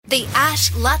The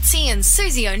Ash, Lutzi and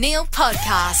Susie O'Neill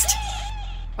podcast.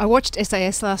 I watched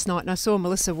SAS last night and I saw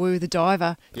Melissa Wu, the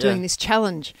diver, doing this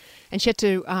challenge. And she had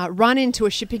to run into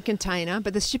a shipping container,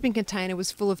 but the shipping container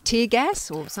was full of tear gas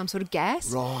or some sort of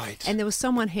gas. Right. And there was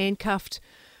someone handcuffed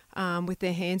with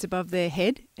their hands above their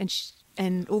head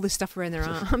and all this stuff around their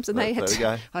arms. And they had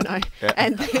to, I know. Yeah.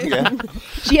 And then,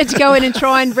 she had to go in and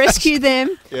try and rescue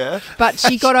them. Yeah. But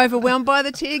she got overwhelmed by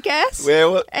the tear gas.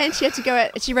 Well, and she had to go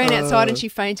out. She ran outside and she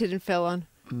fainted and fell on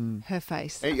her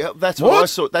face. yeah, that's what I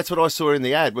saw. That's what I saw in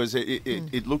the ad. Was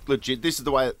it looked legit? This is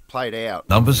the way it played out.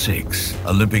 Number 6,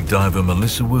 Olympic diver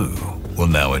Melissa Wu will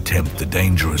now attempt the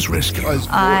dangerous rescue.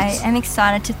 I am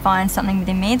excited to find something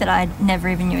within me that I never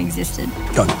even knew existed.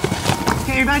 Go.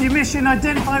 Okay, you've had your mission.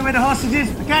 Identify where the hostage is.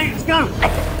 Okay, let's go.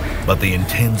 But the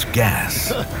intense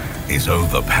gas is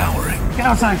overpowering. Get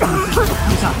outside.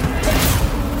 Outside.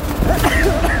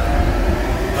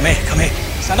 Come here.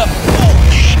 Stand up. Oh,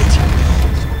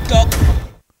 shit.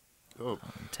 Go. Oh.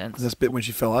 Intense. This bit when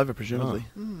she fell over, presumably.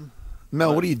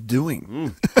 Mel, what are you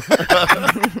doing?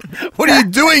 What are you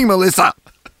doing, Melissa?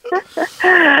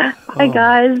 Hi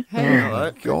guys.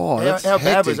 Hello. God, How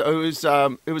bad was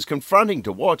it? It was confronting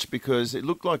to watch because it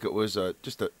looked like it was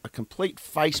just a complete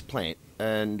face plant,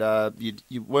 and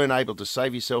you weren't able to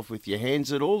save yourself with your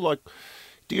hands at all. Like,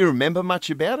 do you remember much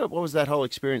about it? What was that whole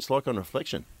experience like on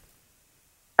reflection?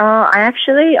 I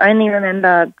actually only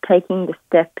remember taking the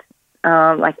step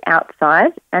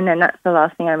outside, and then that's the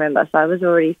last thing I remember. So I was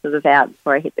already sort of out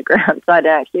before I hit the ground, so I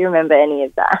don't actually remember any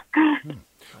of that.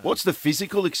 What's the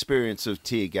physical experience of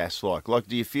tear gas like? Like,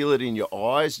 do you feel it in your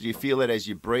eyes? Do you feel it as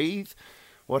you breathe?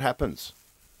 What happens?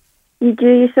 You do.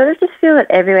 You sort of just feel it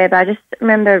everywhere, but I just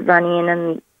remember running in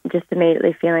and just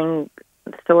immediately feeling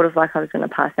sort of like I was going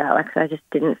to pass out, I just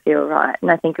didn't feel right. And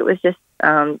I think it was just,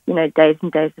 days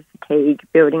and days of fatigue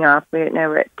building up.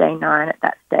 We're at day 9 at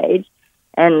that stage,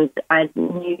 and I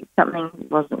knew something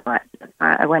wasn't right.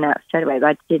 I went out straight away, but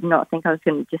I did not think I was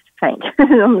going to just faint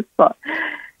on the spot.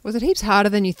 Was it heaps harder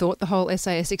than you thought, the whole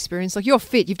SAS experience? Like, you're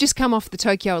fit. You've just come off the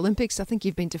Tokyo Olympics. I think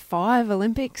you've been to 5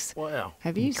 Olympics. Wow.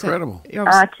 Have you? Incredible.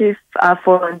 To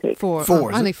 4 Olympics. 4.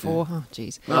 Four, is only it? 4. Oh,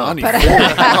 jeez. No, only 4. Oh,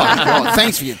 God.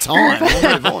 Thanks for your time.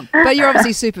 We'll move on. But you're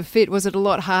obviously super fit. Was it a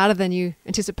lot harder than you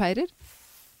anticipated?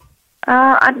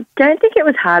 I don't think it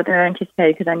was harder than I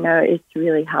anticipated because I know it's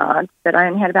really hard, but I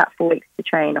only had about 4 weeks to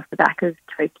train off the back of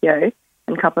Tokyo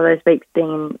and a couple of those weeks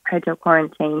being in hotel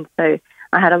quarantine. So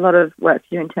I had a lot of work to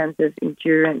do in terms of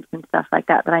endurance and stuff like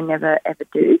that I never, ever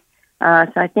do.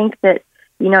 So I think that,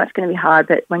 it's going to be hard,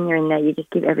 but when you're in there, you just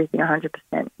give everything 100%.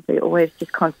 So you're always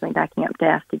just constantly backing up day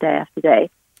after day after day,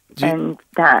 and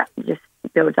that just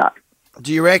builds up.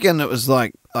 Do you reckon it was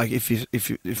like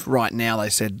if right now they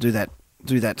said do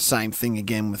that same thing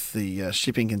again with the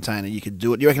shipping container, you could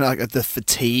do it? Do you reckon like the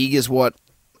fatigue is what,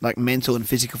 like mental and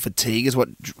physical fatigue is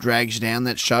what drags you down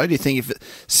that show? Do you think if it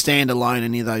stand alone,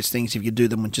 any of those things, if you do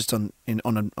them just on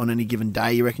any given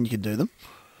day, you reckon you could do them?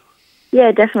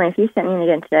 Yeah, definitely. If you sent me in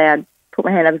again today, I'd put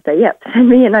my hand up and say, yep, send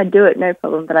me and I'd do it, no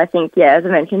problem. But I think, as I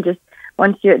mentioned, just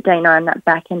once you're at day 9, that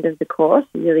back end of the course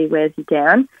really wears you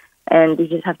down and you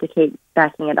just have to keep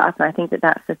backing it up. And I think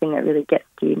that's the thing that really gets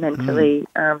to you mentally,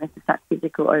 it's that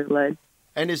physical overload.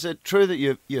 And is it true that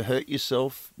you hurt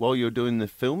yourself while you're doing the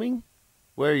filming?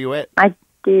 Where are you at? I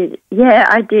did. Yeah,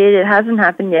 I did. It hasn't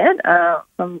happened yet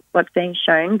from what's being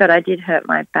shown, but I did hurt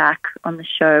my back on the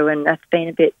show, and that's been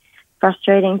a bit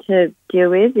frustrating to deal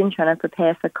with in trying to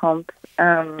prepare for comp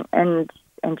and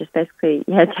just basically,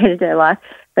 day-to-day life.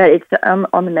 But it's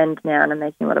on the mend now, and I'm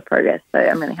making a lot of progress, so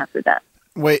I'm really happy with that.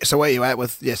 So where are you at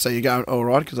with? So you're going all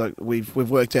right because we've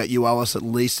worked out you owe us at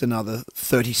least another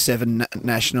 37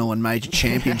 national and major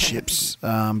championships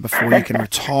before you can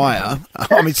retire.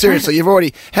 I mean, seriously, you've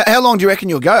already. How long do you reckon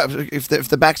you'll go? If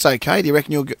the back's okay, do you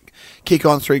reckon you'll kick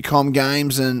on through Com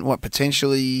Games and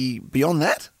potentially beyond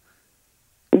that?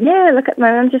 Yeah, look, at the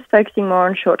moment I'm just focusing more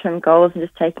on short-term goals and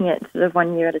just taking it sort of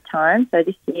 1 year at a time. So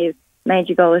this year's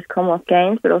major goal is Commonwealth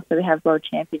Games, but also we have World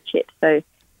Championships. So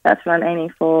that's what I'm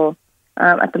aiming for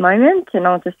at the moment, and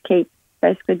I'll just keep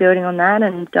basically building on that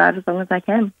and dive as long as I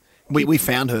can. We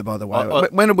found her, by the way.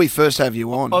 When did we first have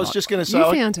you on? I was just going to say, You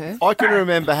found her. I can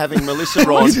remember having Melissa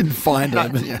on. We didn't find her.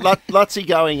 But Lutzi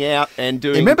going out and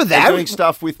doing, remember that? doing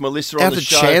stuff with Melissa on out the to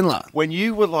show. Chandler. When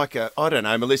you were like I don't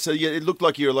know, Melissa, it looked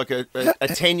like you were like a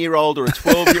 10-year-old or a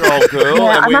 12-year-old girl.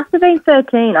 Yeah, I must have been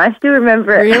 13. I still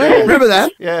remember it. Really? Remember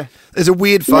that? Yeah. There's a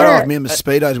weird photo of me in my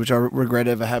Speedos, which I regret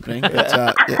ever happening. But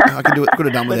I could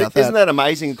have done without that. Isn't that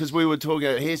amazing? Because we were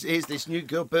talking, here's this new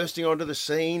girl bursting onto the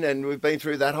scene, and we've been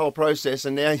through that whole process. process,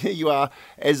 and now here you are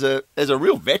as a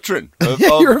real veteran of,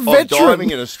 you're a of veteran. diving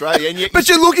in Australia. And But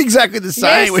you look exactly the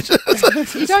same, which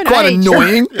is You don't quite age.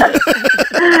 annoying.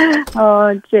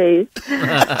 Oh, jeez.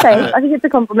 Thanks. I think it's a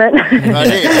compliment.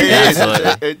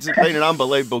 It is. It's been an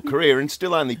unbelievable career, and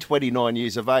still only 29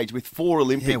 years of age with 4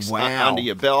 Olympics wow. under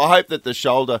your belt. I hope that the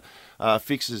shoulder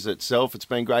fixes itself. It's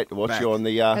been great to watch you on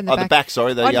the back.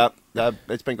 Sorry,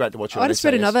 it's been great to watch you. I on just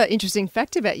read SAS. another interesting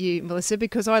fact about you, Melissa,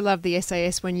 because I love the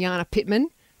SAS when Jana Pittman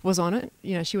was on it.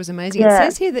 You know, she was amazing. Yeah. It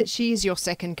says here that she is your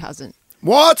second cousin.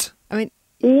 What? I mean,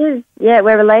 She is. Yeah,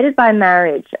 we're related by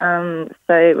marriage. So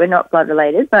we're not blood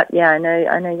related, but yeah, I know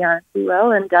Jana pretty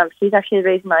well, and she's actually the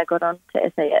reason I got on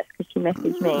to SAS because she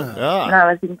messaged me when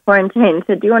I was in quarantine.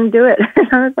 Said, "Do you want to do it?" And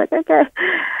I was like, "Okay."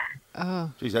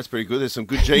 oh, Geez, that's pretty good. There's some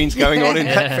good genes going on in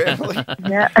that family.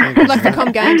 Yeah. good luck for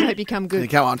Com Games. I hope you come good.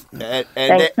 Come on. And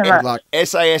Thanks so much. Luck.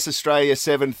 SAS Australia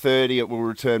 7:30. It will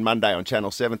return Monday on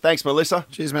Channel 7. Thanks, Melissa.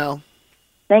 Cheers, Mel.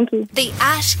 Thank you. The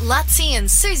Ash, Lutzi and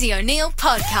Susie O'Neill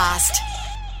podcast.